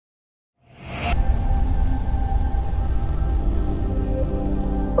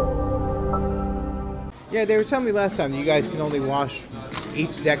Yeah, they were telling me last time that you guys can only wash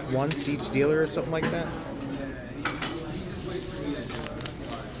each deck once, each dealer or something like that.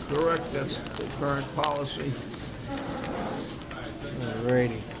 Correct, that's the current policy.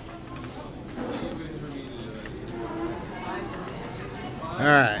 Alrighty.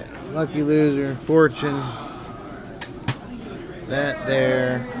 Alright, lucky loser, fortune. That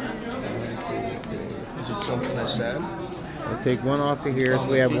there. Is it something I said? We'll take one off of here, so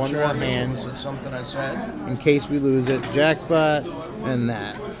we have one more hand. Is it something I said? In case we lose it. Jackpot and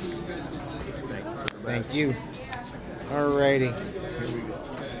that. Thank you. Alrighty. Here we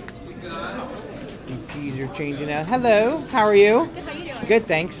go. These keys are changing out. Hello, how are you? Good, how you doing? Good,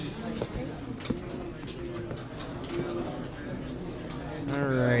 thanks.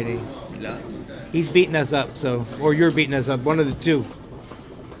 Alrighty. He's beating us up, so, or you're beating us up, one of the two.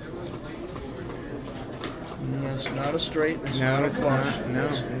 It's not a straight, it's No, not a it's flush. not, no.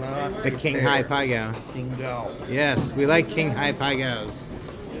 It's not The a King pair. High Pai Gow. King Gow. Yes, we like King High Pai Gows,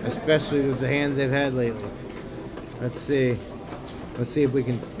 especially with the hands they've had lately. Let's see. Let's see if we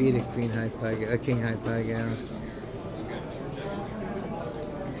can beat a King High Pai Gow.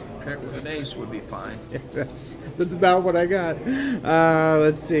 Pair with an ace would be fine. Yeah, that's about what I got.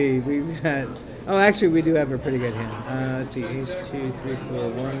 Let's see. We've got. Oh, actually, we do have a pretty good hand. Let's see. Ace, 2, 3, 4.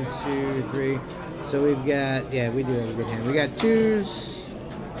 1, 2, 3. So we've got. Yeah, we do have a good hand. We got twos.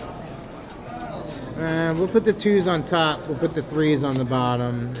 We'll put the twos on top. We'll put the threes on the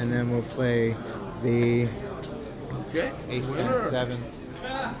bottom, and then we'll play the Okay. ace, Winner. 10, 7.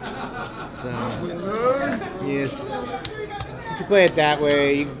 So Winner. yes. You can play it that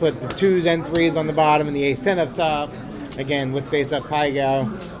way. You can put the twos and threes on the bottom and the ace 10 up top. Again, with face up Pai Gow,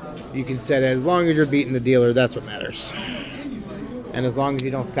 you can set it as long as you're beating the dealer. That's what matters. And as long as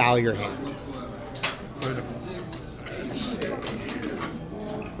you don't foul your hand.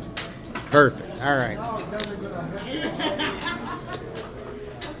 Perfect. All right.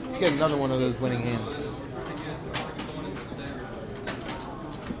 Let's get another one of those winning hands.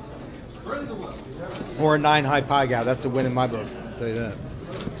 Or a 9 high Pai Gow. That's a win in my book. I'll tell you that.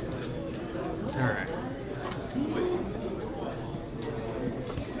 All right.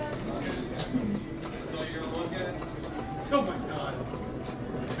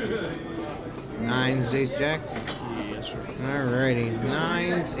 Nines, ace, jack. Yes, sir. Alrighty,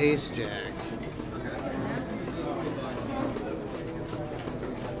 nines, ace, jack.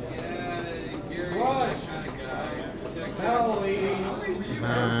 Come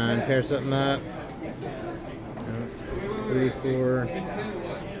on, pair something up. 3, 4,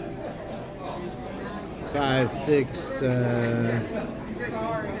 5, 6.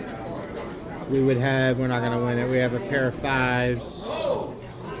 We would have. We're not gonna win it. We have a pair of fives.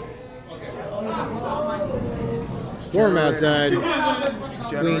 Storm outside.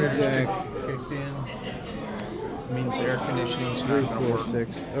 Queen Generator jack. kicked in. Means the air conditioning's 3, not gonna 4, work.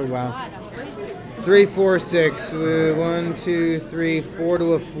 6. Oh wow. 3, 4, 6. 1, 2, 3, 4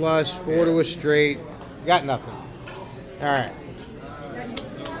 to a flush, 4 to a straight. Got nothing. All right.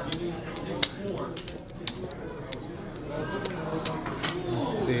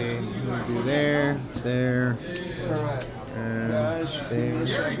 Let's see. We'll do there, there, Alright. and Guys, there,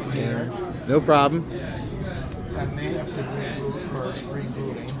 here. there. No problem. I may have to reboot first,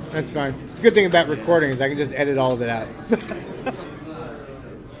 rebooting. That's fine. It's a good thing about recording is I can just edit all of it out.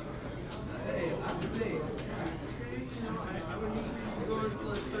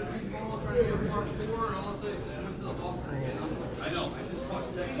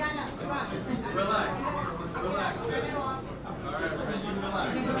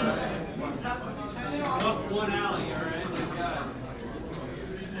 One alley, all right?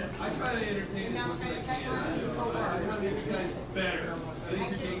 I try to entertain as much as I can. I try to make you guys better. I think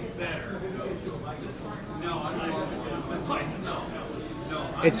you're getting better. No, I'm not.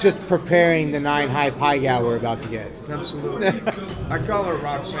 No. It's just preparing the 9 high Pai Gow we're about to get. Absolutely. I call her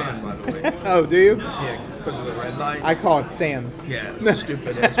Roxanne, by the way. Oh, do you? Yeah, because of the red light. I call it Sam. Yeah,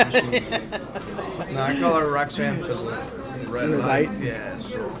 stupid ass machine. No, I call her Roxanne because of the red light. Light? Yeah,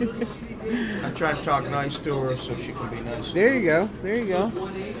 so I try to talk nice to her so she can be nice. There you go. There you go.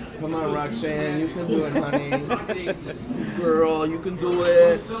 Come on, Roxanne, you can do it, honey. Girl, you can do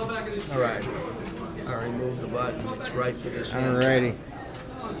it. All right. I remove the button. It's right for this hand. Alrighty.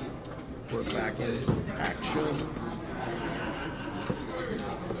 We're back in action.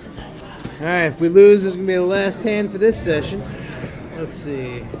 Alright, if we lose, this is going to be the last hand for this session. Let's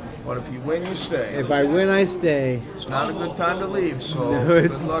see. But if you win, you stay. If I win, I stay. It's not a good time to leave, so No,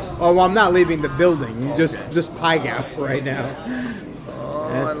 it's, good luck. oh, well, I'm not leaving the building. Okay. Just Pai Gow right now. Oh,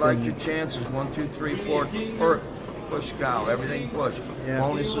 I That's like your chances. 1, 2, 3, 4. Push Gow. Everything push. Yeah.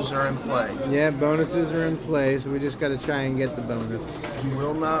 Bonuses are in play. Yeah, bonuses are in play, so we just got to try and get the bonus. You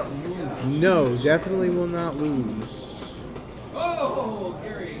will not lose. No, definitely will not lose. Oh,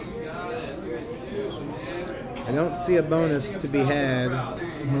 Gary, you got it. Good shoot, man. I don't see a bonus to be had.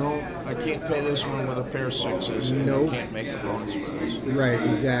 No, I can't pay this one with a pair of sixes. And Nope. I can't make a bonus for this. Right,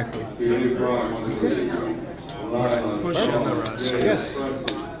 exactly. Push on the rest. Yes.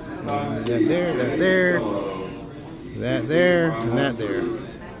 That there, that there, that there, and that there.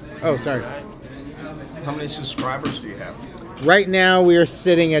 Oh, sorry. How many subscribers do you have? Right now we are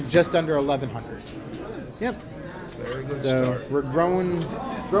sitting at just under 1,100. Yep. Very good So start. we're growing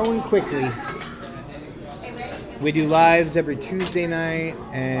quickly. We do lives every Tuesday night,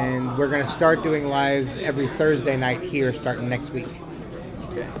 and we're going to start doing lives every Thursday night here starting next week.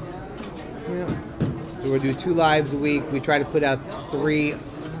 Okay. Yeah. So we'll do 2 lives a week. We try to put out 3.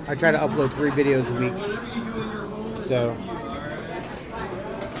 I try to upload 3 videos a week. So.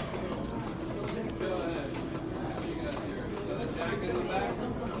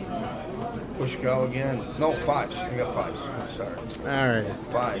 Push Gow again. No, fives. I got fives. Sorry. All right.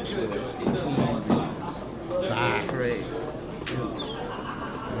 Fives with it. 5. Trade.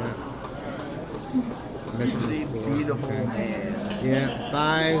 The beatable man. Yeah,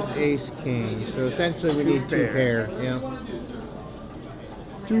 5s, ace, king. So essentially we need 2 pair. Yeah.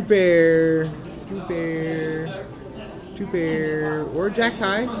 2 pair. 2 pair. 2 pair. Or jack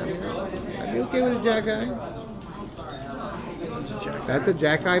high. I'd be okay with a jack high. That's a jack. That's a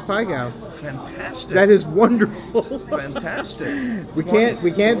jack high Pai Gow. Fantastic. That is wonderful. Fantastic. We can't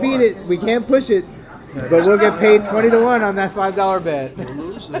beat it. We can't push it. But we'll get paid 20 to 1 on that $5 bet. We'll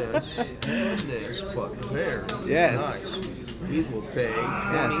lose this and this, but there. Yes. Nice. We will pay 20.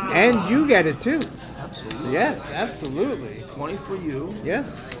 Yes. And you get it too. Absolutely. Yes, absolutely. 20 for you.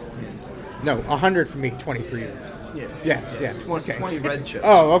 Yes. No, 100 for me, 20 for you. Yeah. Yeah. 20, Okay. 20 red chips.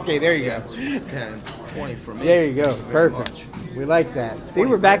 Oh, okay, there you go. And 20 for me. There you go. Thank you very Perfect. much. We like that. See, 20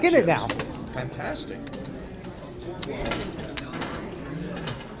 we're back red in it chips. now. Fantastic.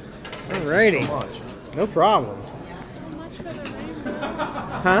 Alrighty. So much. No problem.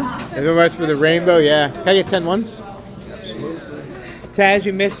 Huh? Is it much for the rainbow? Yeah. Can I get 10 ones? Absolutely. Taz,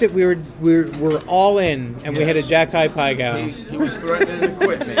 you missed it. We're all in, and we had a jack high Pai Gow. He was threatening to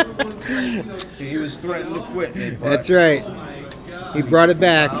quit me. He was threatening to quit me. But That's right. He brought it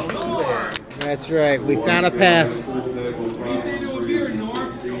back. Out there. That's right. We found a path. You say to a beer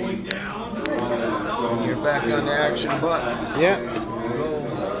north going down. You're back on the action button. Yep. Go.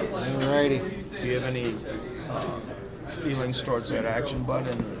 Alrighty. Do you have any feelings towards that action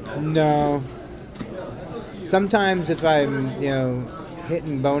button? No. Sometimes if I'm,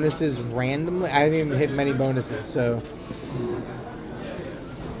 hitting bonuses randomly, I haven't even hit many bonuses, so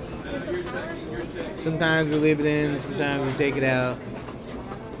sometimes we leave it in, sometimes we take it out.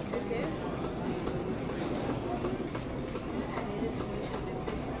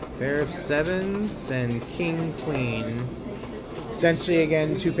 Pair of 7s and king, queen. Essentially,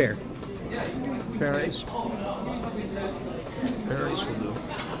 again, 2 pair. Pair ace. Pair ace will do.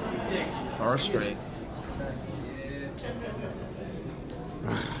 Or a straight.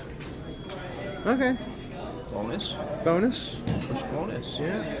 Okay. Bonus. Bonus. Push bonus.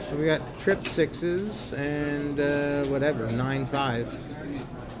 Yeah. So we got trip 6s and whatever,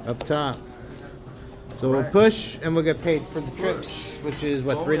 9-5 up top. So we'll push and we'll get paid for the trips, which is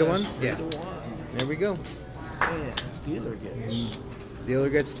what, 3 to 1? Yeah. 3 to 1. There we go. And dealer gets. Dealer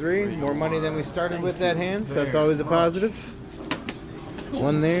gets 3. More money than we started with that hand, so that's always a positive.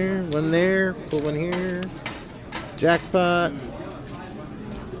 1 there, pull 1 here. Jackpot.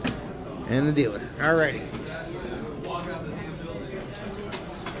 And the dealer. Alrighty.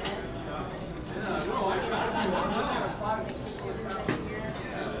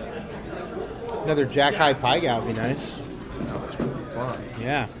 Another Jack High Pai Gow would be nice. That was pretty fun.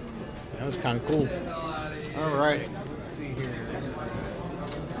 Yeah. That was kind of cool. Alright.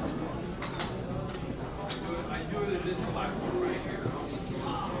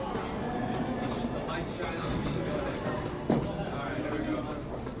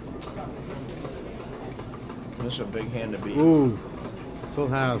 This is a big hand to beat. Ooh. Full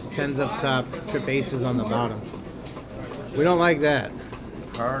house. 10s up top. Trip aces on the bottom. We don't like that.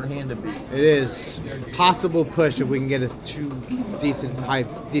 Hard hand to beat. It is. Possible push if we can get a 2 decent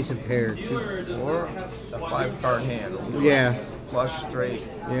pair. 2. Or a 5-card hand. Yeah. Flush straight.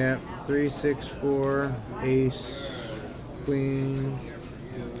 Yeah. 3, 6, 4, ace, queen,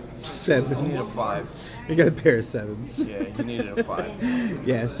 You 7. need a 5. You got a pair of 7s. Yeah, you needed a 5.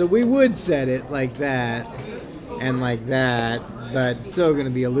 Yeah, so we would set it like that and like that, but still going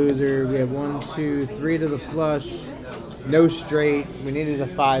to be a loser. We have 1, 2, 3 to the flush. No straight. We needed a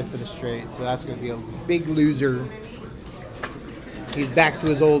 5 for the straight, so that's going to be a big loser. He's back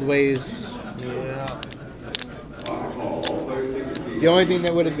to his old ways. Yeah. The only thing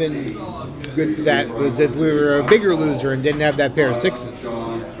that would have been good for that was if we were a bigger loser and didn't have that pair of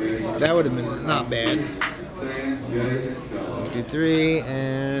 6s. That would have been not bad. 1, 2, 3,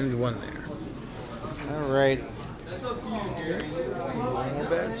 and 1 there. All right. More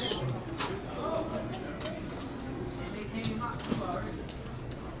bets.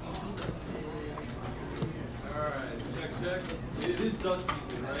 Alright, check. It is duck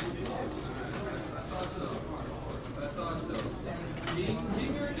season, right? I thought so. King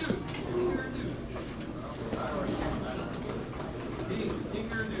or deuce? King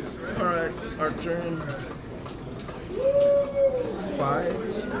or deuce, right? Alright, our turn. 5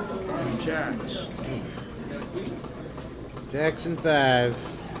 and jacks. Jackson 5.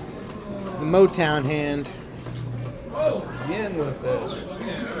 The Motown hand. Again with this.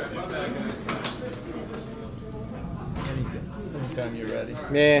 Anytime you're ready.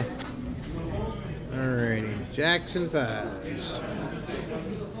 Yeah. Alrighty. Jackson 5s.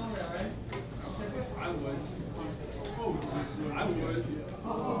 I would.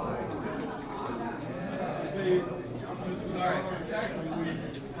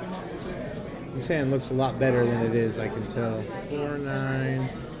 This hand looks a lot better than it is, I can tell. 4, 9,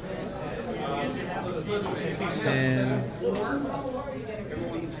 10.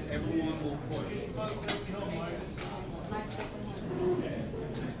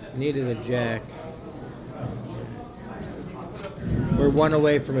 Needed a jack. We're 1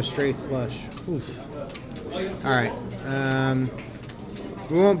 away from a straight flush. Oof. All right.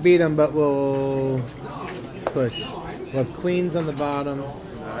 We won't beat them, but we'll push. We'll have queens on the bottom.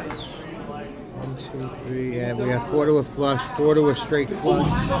 Nice. 1, 2, 3. Yeah, we got 4 to a flush, 4 to a straight flush.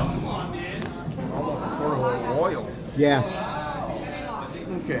 Almost for a royal. Yeah.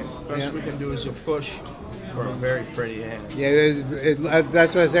 Okay. Best we can do is a push for a very pretty hand. Yeah,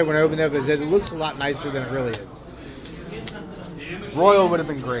 that's what I said when I opened it up. I said it looks a lot nicer than it really is. Royal would have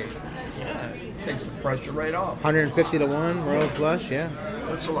been great. Yeah. Takes the pressure right off. 150 to 1, royal flush, yeah.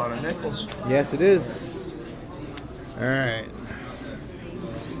 That's a lot of nickels. Yes, it is. All right.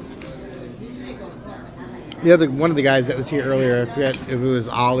 One of the guys that was here earlier, I forget if it was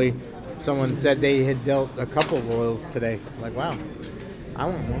Ollie, someone said they had dealt a couple royals today. I'm like, wow, I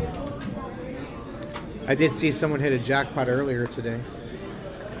want one. I did see someone hit a jackpot earlier today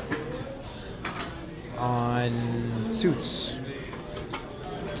on suits.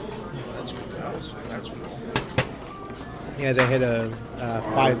 That's cool. Yeah, they hit a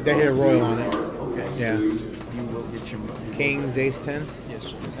 5. They hit a royal on it. Okay. Yeah. You will get your money. Kings, ace 10. Yes,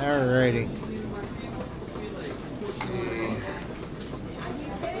 sir. Alrighty.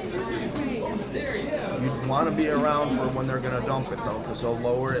 You'd want to be around for when they're going to dump it, though, because they'll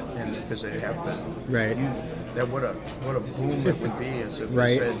lower it, and because they have to. Right. That what a boom it would be, is if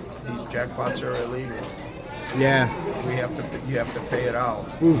Right. they said these jackpots are illegal. Yeah. You have to pay it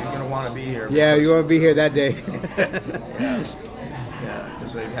out. Oof. You're going to want to be here. Yeah, because- you won't be here that day. Yes. Yeah,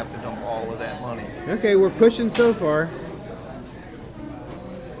 because they have to dump all of that money. Okay, we're pushing so far.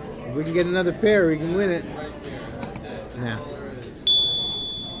 If we can get another pair, we can win it. Now.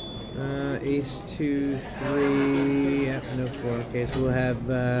 Ace, 2, 3. Yep, no 4. Okay, so we'll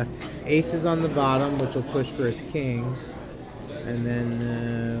have aces on the bottom, which will push for his kings. And then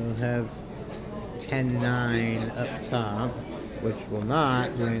we'll have 10, 9 up top, which will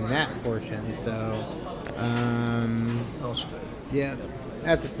not win that portion. So, No straight. yeah,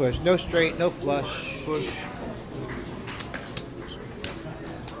 that's a push. No straight, no flush. Push.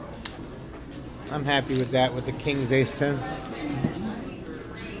 I'm happy with that, with the kings, ace 10.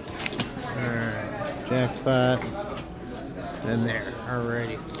 Alright, jackpot. And there,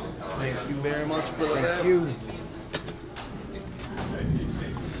 alrighty. Thank you very much for the Thank bet. you.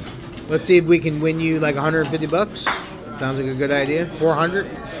 Let's see if we can win you like 150 bucks. Sounds like a good idea. 400.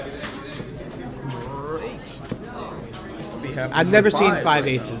 Great. I'll be happy I've with never seen 5 right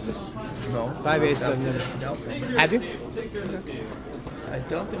aces. now. No. 5 aces I've never. Dealt them. Have you? I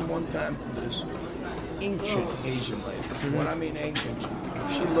dealt them one time for this ancient Asian lady. When I mean ancient,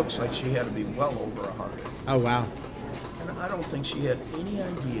 she looks like she had to be well over 100. Oh wow. And I don't think she had any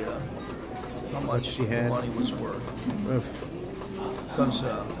idea how much she the had. money was worth. Oof. Because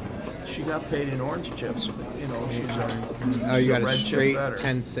she got paid in orange chips. You know, she's Oh, you got a red chip straight better.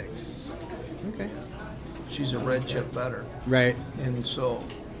 10-6. Okay. She's a red chip better. Right. And so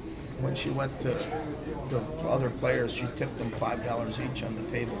when she went to the other players, she tipped them $5 each on the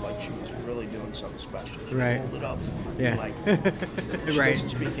table, like she was really doing something special. She Right. rolled it up. Yeah. Like, she Right. doesn't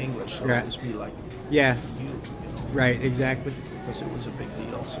speak English, so Right. just be like, Yeah. you know, Right. Exactly. because it was a big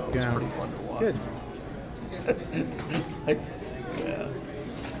deal, so it was Yeah. pretty fun to watch. Good. Yeah,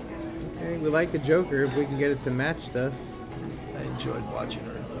 Okay, we like a joker if we can get it to match stuff. I enjoyed watching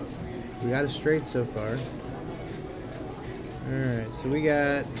her. We got it straight so far. Alright, so we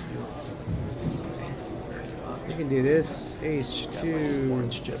got. We can do this. Ace, two,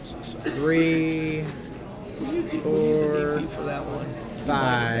 Orange chips this side. 3, Will you do 4, the for that one?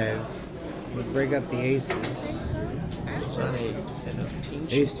 5. We'll break up the aces. It's on an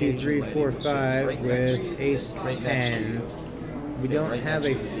ancient Ace, 2, 3, Asian 4, lady who sits 5 right next with to you. ace, Right next to 10. you. We don't Right have a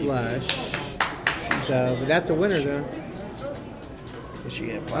next to you. flush. So, but that's a winner though. Does she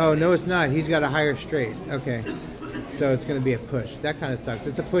have Oh, no, it's not. He's got a higher straight. Okay. So it's going to be a push. That kind of sucks.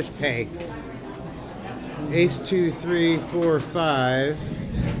 It's a push pay. Ace, 2, 3, 4, 5.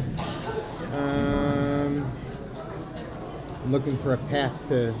 I'm looking for a path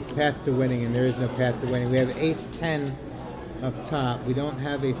to winning, and there is no path to winning. We have ace 10 up top. We don't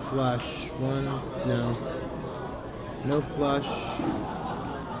have a flush. One, no flush.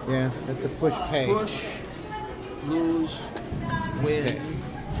 Yeah, that's a push pay. Push, lose, win,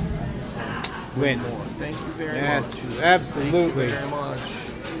 Okay. Win. more. Thank you very Yes, much. absolutely. Thank you very much.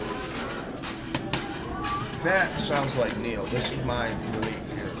 That sounds like Neil. This is my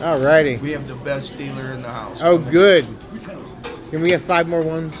relief here. Alrighty. We have the best dealer in the house. Oh, Come in. good. Which house? Can we have 5 more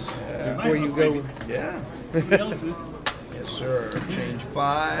ones Yeah. before you go? Yeah. Who else's? Yes, sir. Change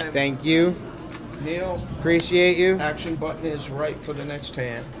 5. Thank you. Neil, Appreciate you. action button is right for the next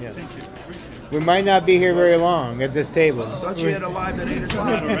hand. Yeah. Thank you. Appreciate it. We might not be here very long at this table. Thought you had a live at 8 Not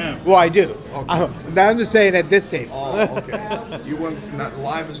o'clock. around. Well, I do. Okay. I'm just saying at this table. Oh, okay. You want not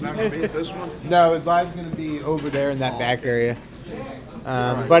live is not going to be at this one? No, live's going to be over there in that Oh, back okay. area.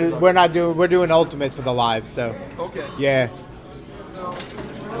 Alright, But good luck. we're doing ultimate for the live. So Okay. yeah,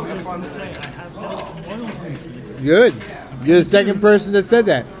 Have fun. Say, I have dealt some oils recently. good. You're the second person that said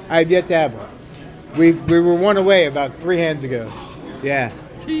that. I've yet to have one. We were one away about 3 hands ago. Yeah,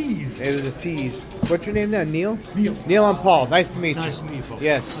 Tease. it was a tease. What's your name now? Neil? Neil. Neil, I'm Paul. Nice to meet you. Nice to meet you, Paul.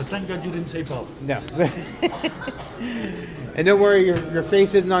 Yes. Thank God you didn't say Paul. No. And don't worry, your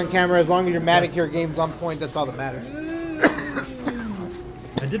face isn't on camera. As long as your manicure game's on point, that's all that matters.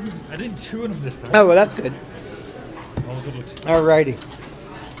 I didn't chew on him this time. Oh, well, that's good. All good looks. Alrighty.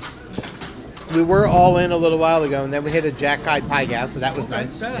 We were all in a little while ago, and then we hit a Jack High Pai Gow, so that was Okay,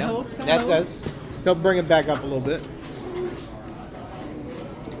 nice. that Yep. helps, that That helps. does. Help bring it back up a little bit.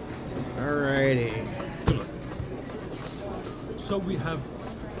 Alrighty. Good luck. So we have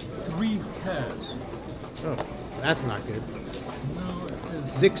 3 pairs. Oh, that's not good. No, it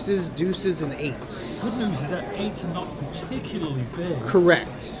is. 6s, deuces, and 8s. Good news is that 8s are not particularly big.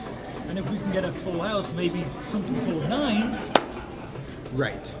 Correct. And if we can get a full house, maybe something full of 9s,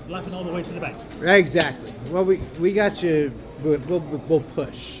 Right. laughing all the way to the bank. Exactly. Well, we got you. We'll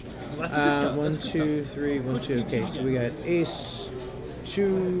push. Well, that's good stuff. 1, That's good 2, stuff. 3, 1, Push 2. keeps Okay, you so together. we got ace,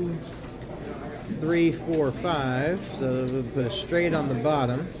 2, 3, 4, 5. So we'll put a straight on the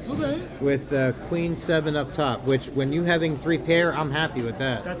bottom Okay. with queen 7 up top. Which, when you having 3 pair, I'm happy with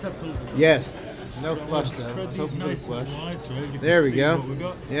that. That's absolutely. Yes. No flush though. Spread Let's these hope for the nice and flush. wide so you can There we see go. what we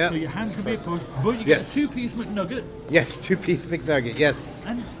got. Yep. So your hands can be a push, but you get Yes. a 2-piece McNugget. Yes, 2-piece McNugget. Yes.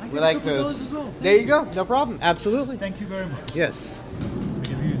 And I We get a like couple of those. as well. Thank There you go. No problem. Absolutely. Thank you very much. Yes. I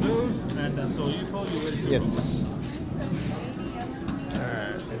give you those, and that's all you for. You're ready to Yes.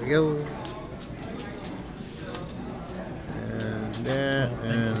 Alright, there we go. And that,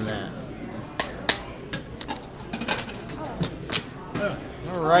 and that. go.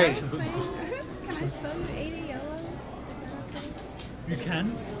 Alright. Can I send 80 yellow? Is that okay? You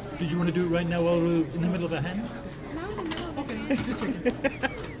can. Did you want to do it right now while we're in the middle of a hand? No. Okay, just checking.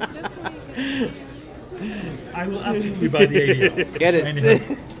 Just so you can. I will absolutely buy the 80. Get it. Shiny head.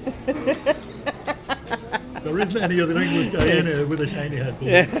 There isn't any other English guy in here with a shiny head.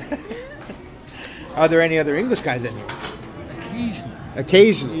 Are there any other English guys in here? Occasionally.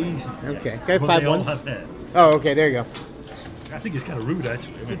 Occasionally. Occasionally, Okay. yes. Okay, But 5 they all ones. have hair. Oh, okay, there you go. I think it's kind of rude,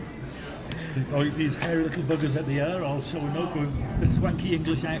 actually. I mean, these hairy little buggers that they are, all showing up with the swanky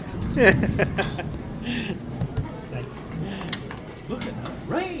English accents. Like, look at that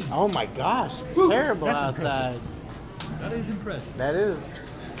rain! Oh my gosh, it's Whew, terrible that's outside. impressive. That is impressive. That is.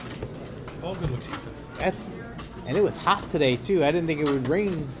 All good looks, you said. That's. And it was hot today too. I didn't think it would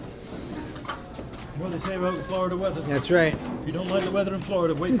rain. What they say about the Florida weather. That's right. If you don't like the weather in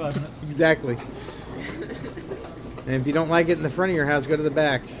Florida, wait 5 minutes. Exactly. And if you don't like it in the front of your house, go to the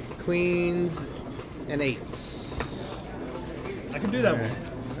back. queens, and eights. I can do that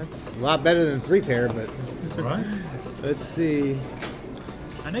one. That's a lot better than 3 pair, but Right? let's see.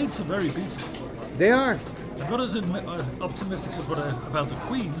 And 8s are very beatable. They are. I'm not as optimistic as about the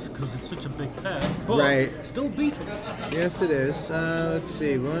queens because it's such a big pair, but Right. still beatable. Yes, it is. Let's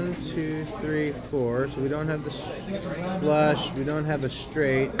see. 1, 2, 3, 4. So we don't have the flush. We don't have a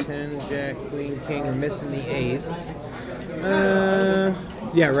straight. 10, jack, queen, king. We're missing the ace.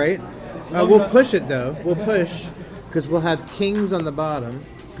 Yeah, right? We'll push it, though. We'll push because we'll have kings on the bottom.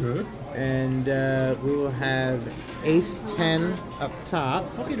 Good. And we will have ace 10 up top.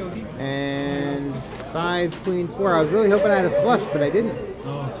 Okie dokie. And 5, queen, 4. I was really hoping I had a flush, but I didn't.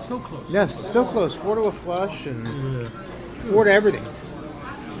 Oh, so close. Yes, so close. 4 to a flush and Yeah. 4 to everything.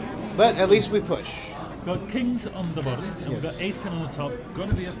 But at least we push. Got kings on the bottom, and we've got ace 10 on the top.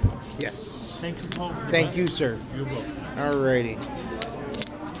 Gonna be a push. Yes. Thank you, Paul. for the Thank back. you, sir. You're welcome. Alrighty.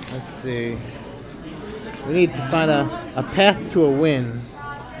 Let's see. We need to find a path to a win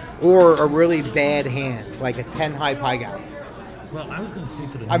or a really bad hand, like a 10 high Pai Gow. Well, I was going to say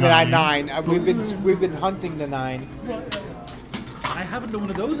for the I mean, nine. 9. We've been hunting the 9. I haven't done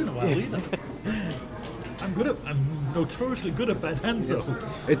one of those in a while either. I'm notoriously good at bad hands though.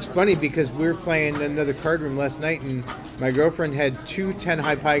 It's funny because we were playing another card room last night, and my girlfriend had 2 10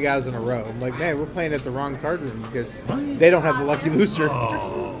 high Pai Gows in a row. I'm like, man, we're playing at the wrong card room because they don't have the lucky loser.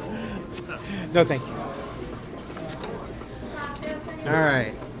 Oh, No, thank you. All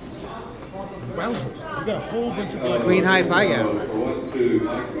right. wowzers. We've got a whole bunch of black. Queen high Pai Gow.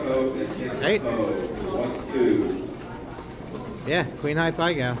 Right? Yeah, queen high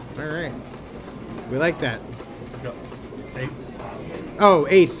Pai Gow. All right. We like that. We've got eights. Oh,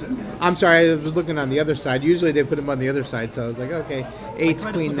 8s. I'm sorry, I was looking on the other side. Usually they put them on the other side, so I was like, okay.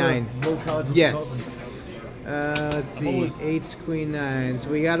 8s, queen 9. Low cards on Yes. Let's see. 8s, queen 9. So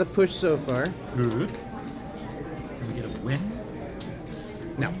we got a push so far. the top. Good. Can we get a win?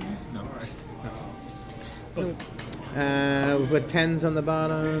 No. No. We'll put 10s on the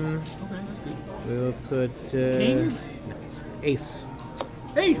bottom. Okay, that's good. We'll put King? ace.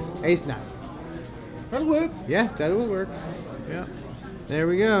 Ace. Ace 9. That'll work. Yeah, that will work. Yeah. There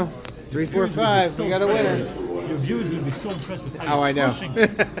we go. 3, 4, Viewers are gonna be 5. so We got a winner. impressed. Your viewers are going to be so impressed with how Oh, I you're know. crushing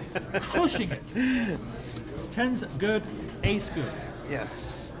it. Crushing it. 10's good, ace good.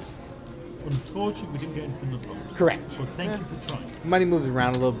 Yes. Unfortunately, we didn't get anything of those. Correct. But thank you for trying. Money moves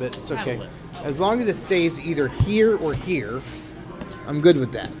around a little bit. It's okay. Handle it. As long as it stays either here or here, I'm good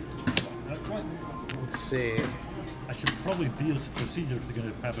with that. That's right. Let's see. I should probably deal to procedure if they're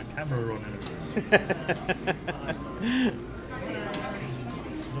going to have a camera on it.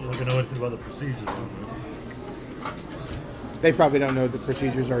 Not like I know anything about the procedures. They probably don't know what the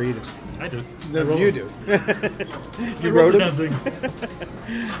procedures are either. I do. No, I wrote you them. do. I You wrote the them? damn things.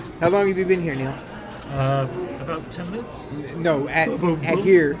 How long have you been here, Neil? About 10 minutes. No, at Boom, at boom.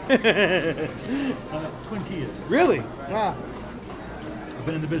 here. 20 years. Really? Wow. I've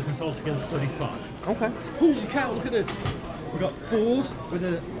been in the business altogether 35. Okay. Holy cow, look at this. We've got 4s with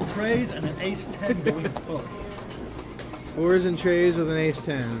a trays and an ace 10 going up. 4s and trays with an ace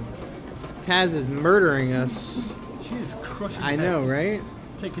 10. Taz is murdering us. She is crushing I know, heads. right?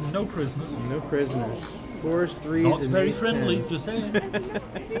 Taking no prisoners. No prisoners. 4s, 3s, Not and very ace friendly, 10. just saying.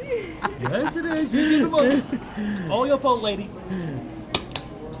 Yes, it is. You give them up. It's all your fault, lady.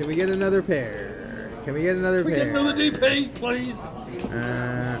 Can we get another pair? Can we get another We pair? get another DP, please.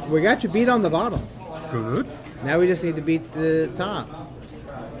 We got you beat on the bottom. Good. Now we just need to beat the top,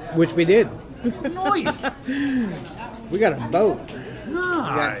 which we did. Nice. We got a boat. We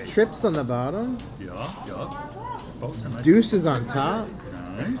got Nice. trips on the bottom, Yeah. Boats are nice. deuces on top,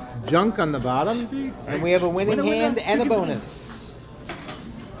 Nice. junk on the bottom, and we have a winning hand and a bonus.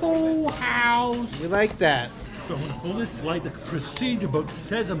 Full house. We like that. So I'm going to pull this like the procedure book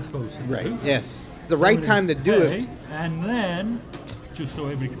says I'm supposed to. do. Yes. It's the right time to do it. And then, just so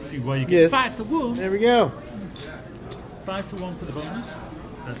everybody can see why you get Yes. 5 to 1. There we go. 5 to 1 for the bonus.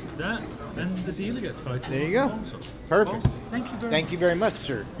 That's that. And the dealer gets 5 to 1. There you go. Also. Perfect. Well, thank you very Thank much. you very much,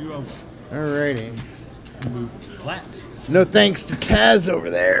 sir. You are Alrighty. flat. No thanks to Thank Taz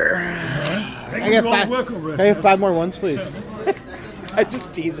over there. you I for got all the five. work over Can I have 5 more ones, please? I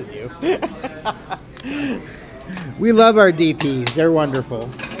just teasing you. We love our DPs. They're wonderful.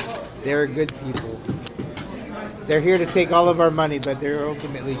 They're good people. They're here to take all of our money, but they're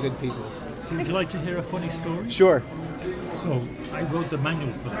ultimately good people. So would you like to hear a funny story? Sure. So I wrote the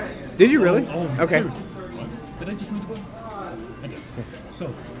manual for this. Did you really? Okay. Seriously. Right. Did I just read the book? I did.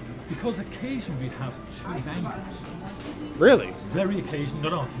 So, because occasionally we have 2 bankers, Really? very occasionally,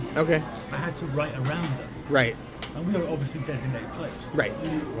 not often, Okay. I had to write around them. Right. And we are obviously designated players. Right.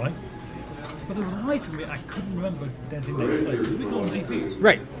 Right? But the life of me, I couldn't remember designated players. We call them DPs.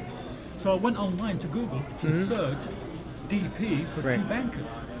 Right. So I went online to Google to search DP for Right. two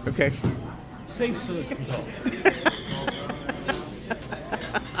bankers. Okay. Safe search result.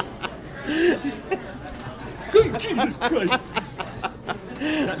 Good Jesus Christ!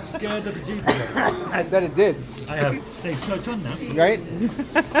 That scared the bejesus. I bet it did. I have safe search on now. Right?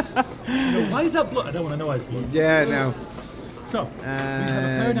 Why is that blood? I don't want to know why it's blood. Yeah, no. So, we have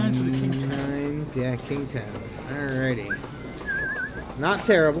a pair of nines for the king 10. Nines, yeah, king 10. Alrighty. Not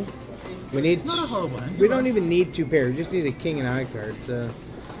terrible. We need. Not a horrible hand. We don't even need two pairs. We just need a king and high card. So.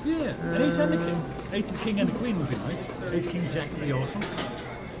 Yeah, an ace and a king. Ace and king and a queen would be nice. Ace, king, jack would be awesome.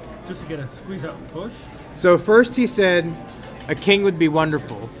 Just to get a squeeze out and push. So first he said a king would be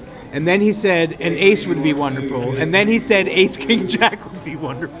wonderful, and then he said an ace would be wonderful, and then he said ace, king, jack would be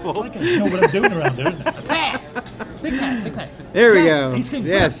wonderful. I can know what I'm doing around there, isn't it? A pair! Big pair, big pair. There we Jacks, go. ace, king,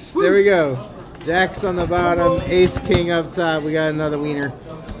 Yes, woo. there we go. Jack's on the bottom, ace, king up top. We got another wiener.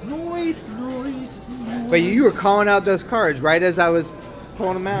 Noise. But you were calling out those cards right as I was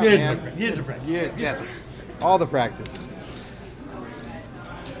pulling them out, man. Here's a practice. Yes. All the practice.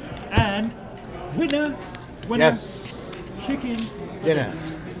 And winner. Yes. Chicken. Dinner.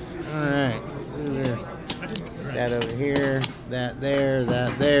 All right. That over here. That there.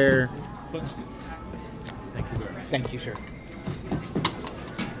 That there. Thank you very much. Thank you, sir.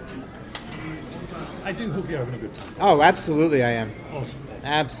 I do hope you're having a good time. Oh, absolutely, I am. Awesome.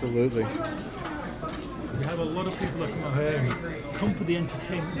 Absolutely. We have a lot of people that come out here and come for the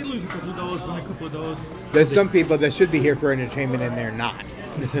entertainment. They lose a couple of dollars, win a couple of dollars. There's some people that should be here for entertainment, and they're not.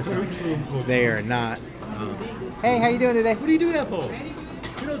 Very true, unfortunately. They are not. Hey, how you doing today? What are you doing that for?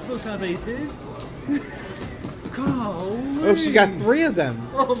 You're not supposed to have aces. Golly. Oh, she got 3 of them.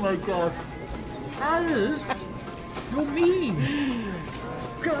 Oh my gosh. Alice, you're mean.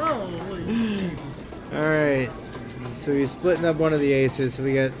 Golly. All right. So we're splitting up one of the aces. So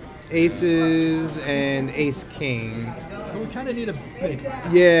we got aces and ace king. So we kind of need a big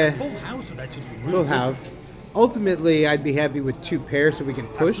Yeah. full house would actually be really Full good. house. Ultimately, I'd be happy with 2 pairs so we can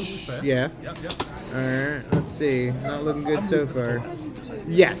push. Absolutely fair. Yeah. Yep. All right. Let's see. Not looking good I'm so rooting for far. full house.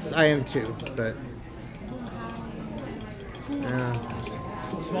 Yes, I am too. But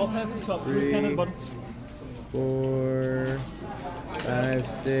Small pair from the top, 3 Three. pen at the bottom. 4, 5,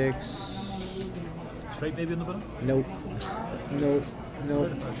 6. Straight maybe on the bottom. Nope.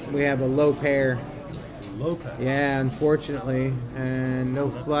 We have a low pair. Low pair. Yeah, unfortunately. And no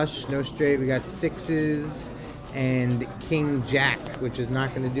flush, no straight. We got 6s and king jack, which is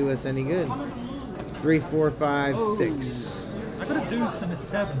not going to do us any good. 3, 4, 5, 6. I got a deuce and a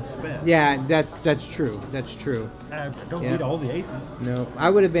 7 spare. Yeah, that's true. That's true. I don't Yeah. need all the aces. No, I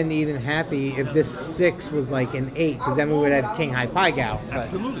would have been even happy if this 6 was like an 8, because then we would have king high Pai Gow. But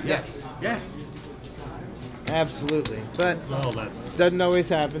Absolutely, yes. Yes. Absolutely. But Well, that's... doesn't always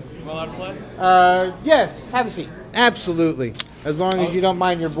happen. Well, how to play? Yes, have a seat. Absolutely. As long as you don't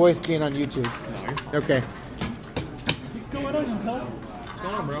mind your voice being on YouTube. Okay. What's going on, Paul? What's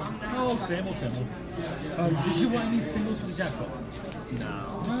going on, bro? Oh, same old. Did you want any singles for the jackpot?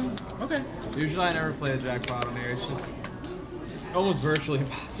 No. No? Okay. Usually I never play the jackpot on here. It's just almost virtually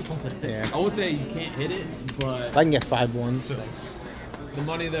impossible to hit. Yeah. I would say you can't hit it, but If I can get 5 ones. the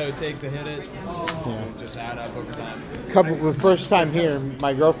money that it would take to hit it Yeah. would just add up over time. The first time here,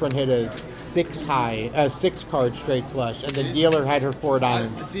 my girlfriend hit a 6 card straight flush, and the dealer had her 4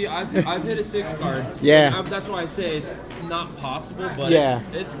 diamonds. I've hit a 6 card. Yeah. That's why I say it's not possible, but Yeah.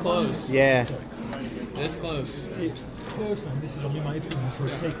 it's close. Yeah. It's close. See, personally, this is only my opinion, so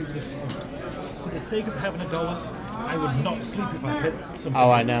take it with for the sake of having a dollar, I would not sleep if I hit something.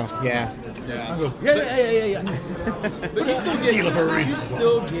 Oh, I know. Yeah. Yeah. I go, yeah. But you still get, Dealer for a you reason.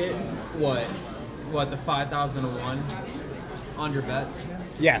 still get what the 5,001 on your bet.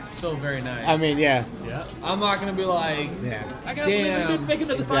 Yes. Still very nice. I mean, yeah. Yeah. I'm not gonna be like, Yeah. I gotta believe we damn, didn't make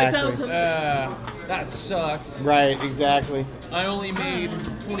another Exactly. 5,000. that sucks. Right, exactly. I only made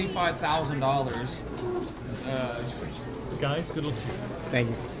 $25,000. Guys, good luck to you. Thank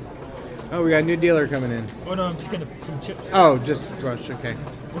you. Oh, we got a new dealer coming in. Oh no, I'm just gonna some chips. Oh, just rush. Okay.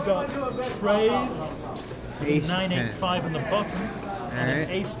 We've got trays, Ace 985 on the bottom, and Alright. an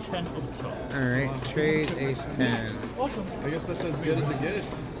ace 10 up top. 10. All right. Trade ace 10. Awesome. I guess that's as good as it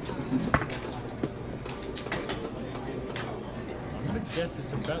gets. I'm gonna guess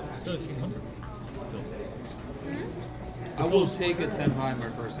it's about 1,300. I will take a 10 high in my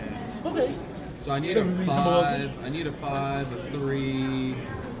first hand. Okay. So I need a Reasonable. 5. I need a 5, a 3.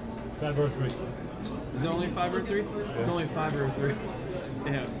 5 or 3. Is it only 5 or 3? It's only 5 or 3.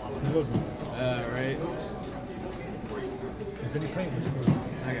 Yeah. Good. Right. Then you pay with score.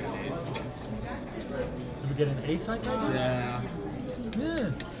 I got an ace. Did we get an ace like that? Yeah.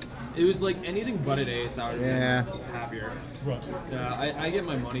 Yeah. It was like anything but an ace. I would have Yeah. been happier. Right. Yeah, I get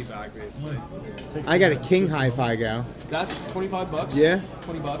my money back basically. Take I got a king high Pai Gow. That's $25. Yeah.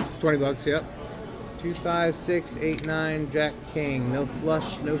 $20. $20, yep. 2, 5, 6, 8, 9, Jack, King. No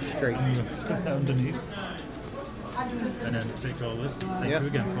flush, no straight. And you stuff that underneath. And then take all this. Thank Yep, you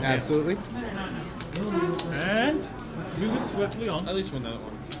again. Okay. absolutely. And move it swiftly on. At least win that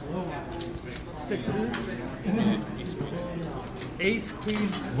one. Sixes. Ace, queen,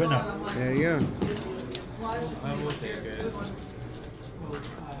 winner. There you go. I will take it.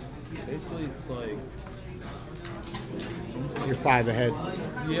 Basically, it's like You're 5 ahead.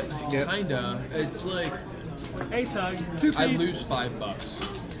 yeah, Yep. kinda. It's like Ace high, 2 piece. I lose $5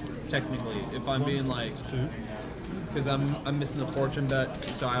 technically if I'm being like 2. because I'm missing the fortune bet,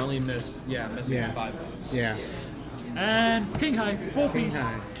 so I only missing Yeah. $5. Yeah. And king high, 4 King piece.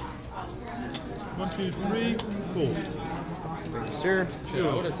 high. 1, 2, 3, 4. Thank you, sir. Shit,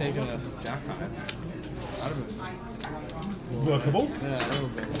 I would have taken a jack high. I'd have been Workable. yeah, that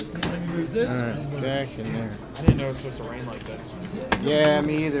would have been. Then you move this. Alright, Jack in there. I didn't know it was supposed to rain like this. Yeah,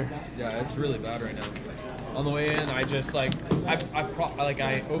 me either. Yeah, it's really bad right now. On the way in, I just like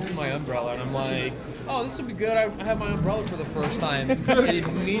I opened my umbrella and I'm like, oh, this will be good. I have my umbrella for the first time. It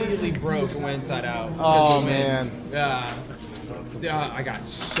immediately broke and went inside out. Oh, Because the man. wind. Yeah. Yeah, I got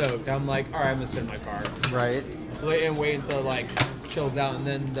soaked. I'm like, all right, I'm gonna sit in my car Right. and wait until it like chills out, and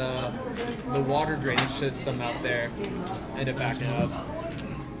then the water drainage system out there ended backing up.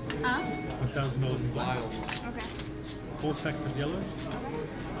 Huh? $1,000 in Wild. blacks. Okay. 4 stacks of yellows.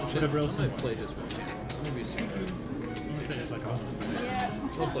 Whatever else I I play this one. Maybe smart. I'm gonna say it's like 100. Yeah.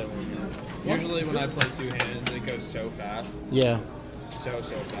 We'll play one. Usually when I play 2 hands, it goes so fast. Yeah. So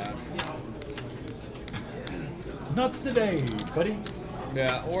fast. Not today, buddy.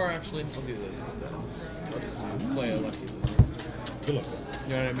 Yeah, or actually, I'll do this instead. I'll just play a lucky. Good luck.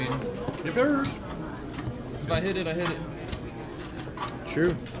 You know what I mean? Your bird. If I hit it, I hit it.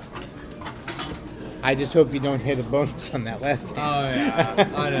 True. I just hope you don't hit a bonus on that last Oh time. yeah,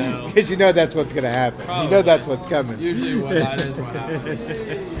 I know. Because you know that's what's going to happen. You know Probably. that's what's coming. Usually that is what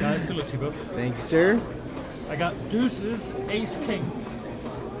happens. Guys, good luck to you both. Thank you, sir. I got deuces, ace, king.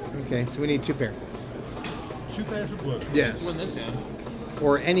 Okay, so we need 2 pair. 2 pairs would work. Yes. Let's win this hand.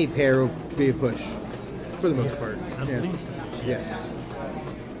 Or any pair will be a push. For the most part. At Yeah. least a pitch. Yes.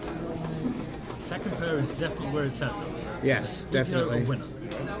 Second pair is definitely where it's at, though. Yes, You're definitely. a winner.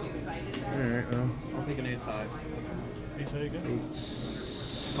 Alright, well. I'll take an ace high. Ace, there you go.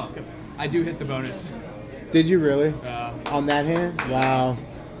 Fuck it. I do hit the bonus. Did you really? On On that hand? Wow.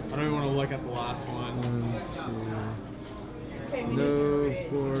 I don't even want to look at the last one. No,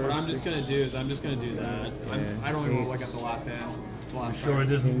 4. What I'm just gonna do is I'm just gonna do that. I don't even want to look at the last hand. The last Sure, it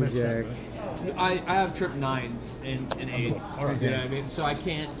card. isn't missed Jack. that, right? I have trip 9s and 8s. All right. You know what I mean? So I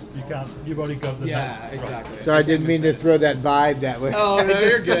can't. You can't. You've already got the Yeah, nine. Right. exactly. Sorry, I didn't mean to throw that vibe that way. Oh I no,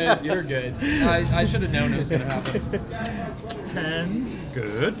 you're just- good. You're good. I should have known it was gonna happen. 10s,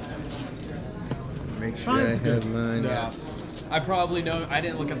 good. Make sure I Five's have good. mine. Yeah. I probably know. I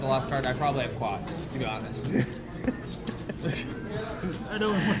didn't look at the last card. I probably have quads, to be honest. I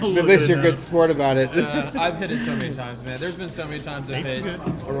don't want to At look least at you're it a now. good sport about it. I've hit it so many times, man. There's been so many times I've Eight's hit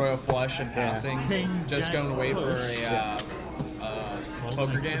good. a royal flush and passing, King, just jack, going away for push. a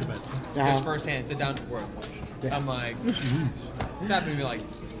poker game. Uh-huh. Just first hand, sit down, royal flush. Yeah. I'm like, it's happened to me like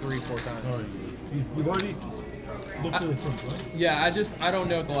 3-4 times. All right. You've already looked at the front, right? Yeah, I don't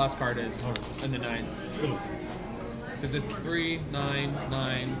know what the last card is All right. in the 9s. Good luck. Because it's 3, 9,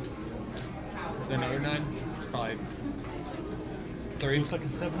 9. Is there another 9? Probably 3. Looks like a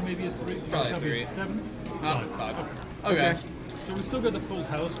 7, maybe a 3. Probably Probably 3. 7. Oh, 5. Okay. So we still got the full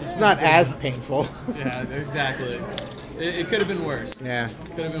house. It's not as painful. Yeah, exactly. It could have been worse. Yeah.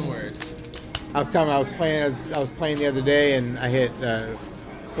 Could have been worse. I was telling you, I was playing the other day and I hit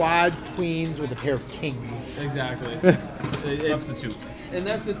quad queens with a pair of kings. Exactly. Substitute. And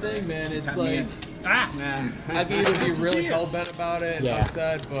that's the thing, man. It's like Ah! I can either be really hell bent about it and Yeah.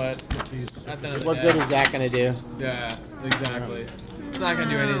 upset, but at the end of the What day, good is that going to do? yeah, exactly. It's not gonna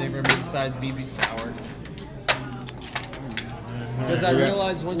do anything for me besides BB sour. Because I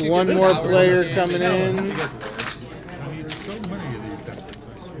realized once you One get more sour player it coming gets in. worse. I need so many of these guys.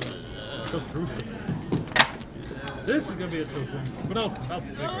 I swear. So crucial. This is gonna be a tough thing, but I'll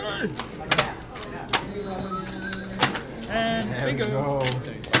figure it. And bingo.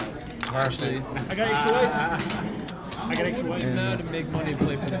 Actually, I got extra whites. I got extra whites. now to make money to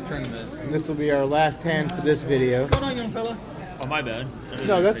play for this tournament. This will be our last hand for this video. What's going on, young fella? Oh, my bad.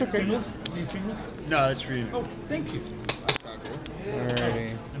 No, that's okay. Singles? Need singles? No, that's for you. Oh, thank you.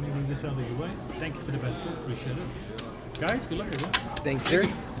 Alrighty. Let me move this out of the way. Thank you for the best tip. Appreciate it. Guys, good luck, everyone. Thanks, sir.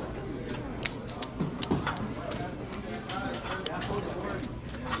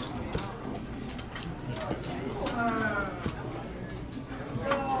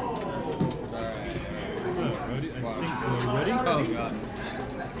 Ready? I think we're ready. Oh god.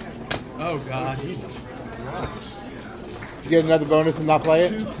 Oh god. Jesus. Did you get another bonus and not play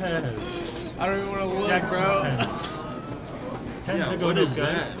it? 2 pairs. I don't even want to look, Jackson bro. 10s. 10s Yeah, are going up,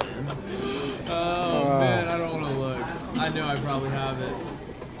 guys. Oh man, I don't want to look. I know I probably have it.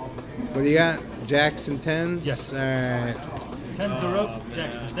 What do you got? Jacks and 10s? Yes. Alright. 10s are up,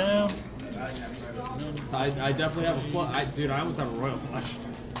 Jackson's down. I definitely have a flush. Dude, I almost have a royal flush.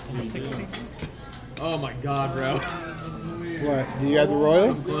 60. Oh my god, bro. What? Do you have the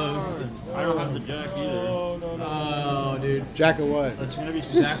royal? Close. I don't have the jack either. Oh, dude. Jack of what? That's going to be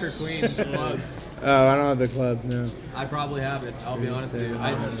Jack or queen clubs. Oh, I don't have the club, no. I probably have it. I'll be honest with you.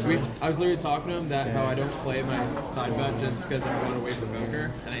 I was literally talking to him that how I don't play my side bet just because I'm going away from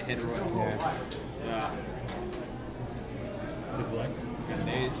poker, and I hit a royal. Yeah. Yeah. Good luck. Got an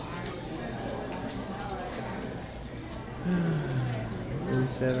ace. 3,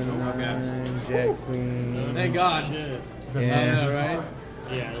 7, 9, Jack, Queen. Thank God. Shit. I Yeah. know, right?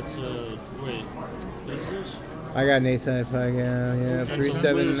 Yeah, it's wait. What is this? I got an ace high Pai Gow, yeah. 3,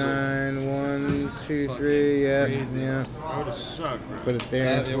 7, 9, 1, 2, 3, yeah. Crazy. Yeah. That would have sucked, bro. Put it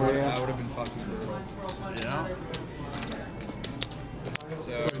there. That would have been fucking Yeah.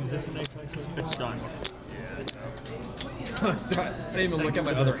 so. Is this a nice ice? It's done. I didn't even look at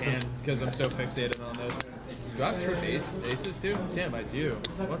my other hand because I'm so fixated on this. Do I have true aces too? Damn, I do.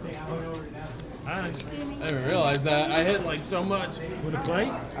 What the fuck? I didn't even realize that. I hit like so much. Would it play?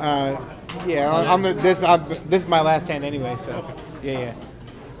 Yeah, this is my last hand anyway, so. Yeah.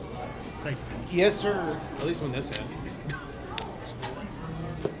 Thank you. Yes, sir. At least win this hand.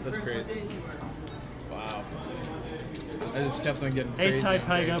 That's crazy. Wow. I just kept on getting crazy. Ace high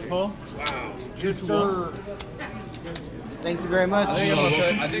Pai Gow, Paul. Wow. Yes, sir. Thank you very much.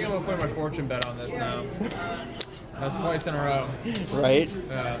 I think I'm gonna put my fortune bet on this now. That's twice in a row. Right?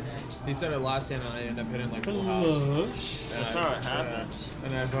 He said it last hand and I ended up hitting like full house. That's how it happens.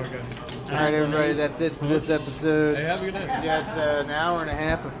 And I fucking. All right, everybody, that's it for this episode. Hey, have a good night. We got an hour and a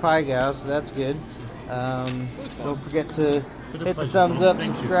half of Pai Gow, so that's good. Don't forget to hit the thumbs up,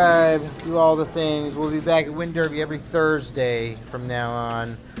 subscribe, do all the things. We'll be back at Wind Derby every Thursday from now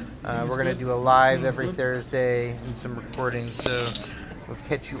on. We're going to do a live every Thursday and some recordings, so we'll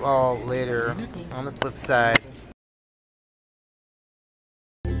catch you all later on the flip side.